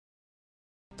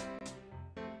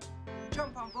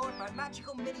a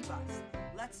magical minibus.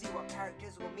 Let's see what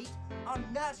characters we'll meet on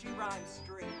Nursery Rhyme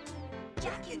Street.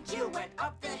 Jack and Jill went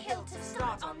up the hill to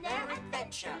start on their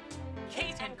adventure.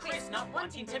 Kate and Chris, not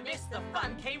wanting to miss the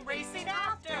fun, came racing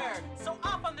after. So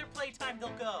off on their playtime they'll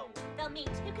go. They'll meet,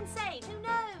 who can say, who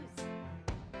knows?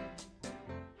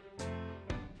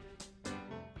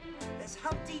 There's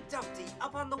Humpty Dumpty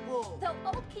up on the wall. Though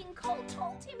old King Cole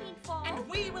told him he'd fall. And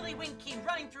Wee Willie Winky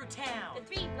running through town. The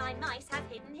three blind mice have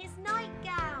hidden his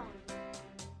nightgown.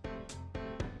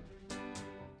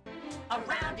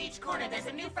 Around each corner there's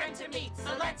a new friend to meet.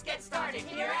 So let's get started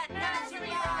here at Nursery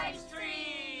Rhyme Street.